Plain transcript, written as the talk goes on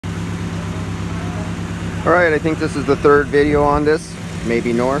All right, I think this is the third video on this,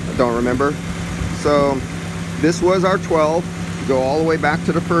 maybe more, I don't remember. So this was our 12. Go all the way back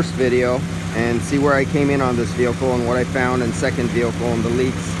to the first video and see where I came in on this vehicle and what I found in second vehicle and the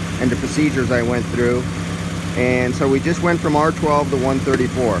leaks and the procedures I went through. And so we just went from R12 to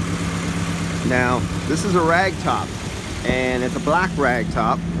 134. Now this is a rag top, and it's a black rag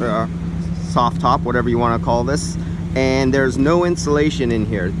top, soft top, whatever you want to call this, and there's no insulation in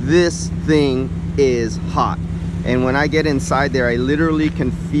here. This thing is hot, and when I get inside there I literally can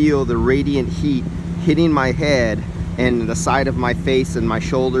feel the radiant heat hitting my head and the side of my face and my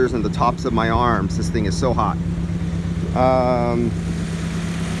shoulders and the tops of my arms. This thing is so hot.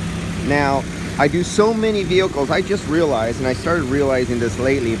 Now I do so many vehicles, I just realized, and I started realizing this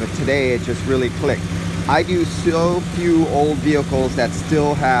lately, but today it just really clicked. I do so few old vehicles that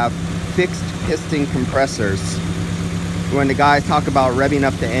still have fixed piston compressors. When the guys talk about revving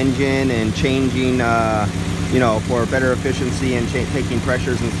up the engine and changing, you know, for better efficiency and taking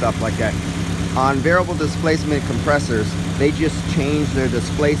pressures and stuff like that. On variable displacement compressors, they just change their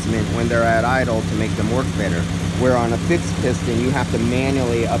displacement when they're at idle to make them work better. Where on a fixed piston, you have to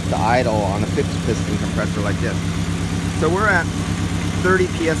manually up the idle on a fixed piston compressor like this. So we're at 30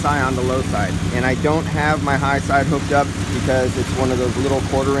 PSI on the low side, and I don't have my high side hooked up because it's one of those little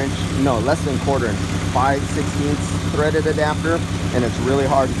less than quarter inch, 5/16 threaded adapter, and it's really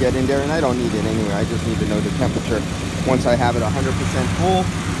hard to get in there, and I don't need it anyway. I just need to know the temperature once I have it 100% full.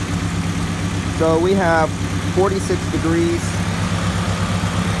 So we have 46 degrees.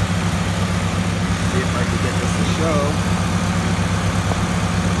 See if I can get this to show.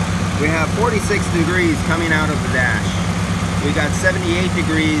 We have 46 degrees coming out of the dash. We got 78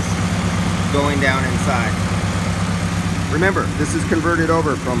 degrees going down inside. Remember, this is converted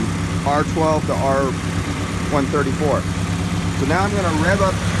over from R12 to R134. So now I'm going to rev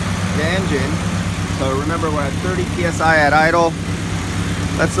up the engine. So remember, we're at 30 PSI at idle.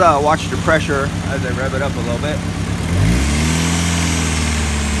 Let's watch the pressure as I rev it up a little bit.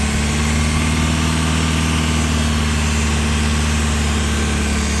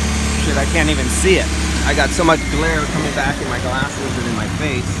 Shit, I can't even see it. I got so much glare coming back in my glasses and in my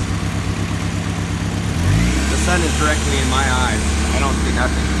face. The sun is directly in my eyes. I don't see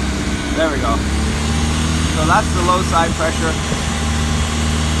nothing. There we go. So that's the low side pressure.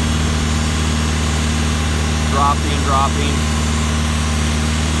 Dropping.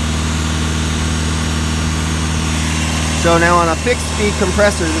 So now on a fixed speed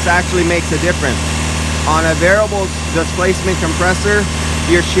compressor, this actually makes a difference. On a variable displacement compressor,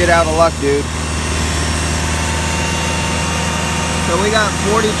 you're shit out of luck, dude. So we got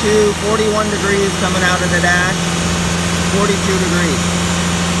 42, 41 degrees coming out of the dash, 42 degrees.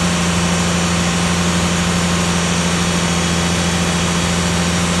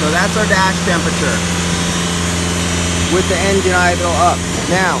 So that's our dash temperature with the engine idle up.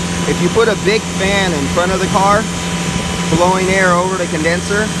 Now, if you put a big fan in front of the car, blowing air over the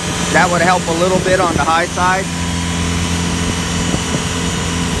condenser, that would help a little bit on the high side.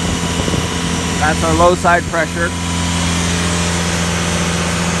 That's our low side pressure.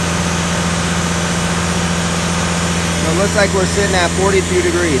 So it looks like we're sitting at 42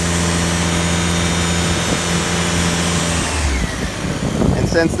 degrees. And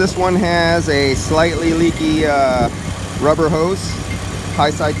since this one has a slightly leaky rubber hose,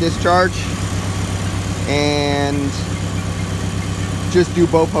 high side discharge, and just do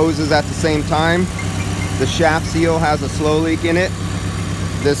both hoses at the same time. The shaft seal has a slow leak in it.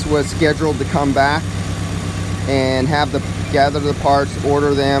 This was scheduled to come back and gather the parts,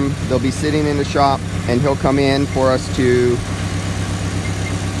 order them. They'll be sitting in the shop, and he'll come in for us to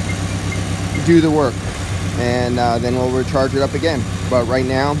do the work, and then we'll recharge it up again. But right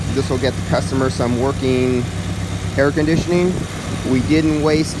now, this will get the customer some working air conditioning. We didn't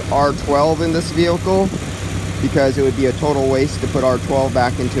waste R12 in this vehicle because it would be a total waste to put R12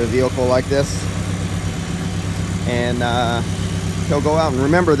 back into a vehicle like this. And he'll go out, and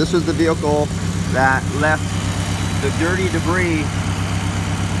remember, this was the vehicle that left the dirty debris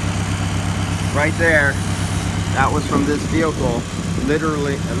right there. That was from this vehicle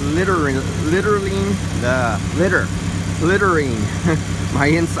littering my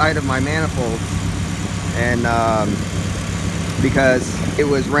inside of my manifolds, and because it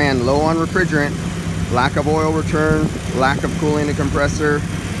was ran low on refrigerant, lack of oil return, lack of cooling the compressor,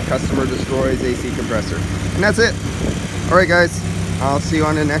 customer destroys AC compressor. And that's it. Alright guys, I'll see you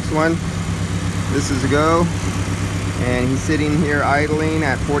on the next one. This is a go, and he's sitting here idling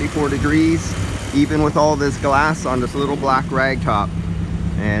at 44 degrees, even with all this glass on this little black rag top,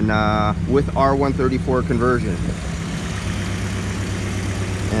 and with R134 conversion.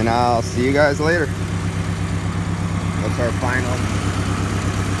 And I'll see you guys later. What's our final?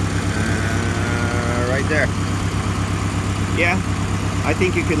 Right there. Yeah, I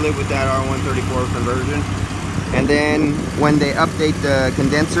think you could live with that R134 conversion. And then when they update the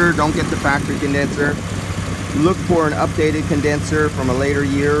condenser, don't get the factory condenser. Look for an updated condenser from a later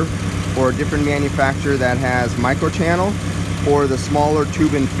year or a different manufacturer that has micro channel, or the smaller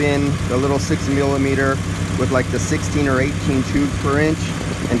tube and fin, the little 6mm with like the 16 or 18 tubes per inch,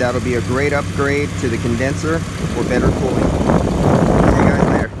 and that'll be a great upgrade to the condenser for better cooling.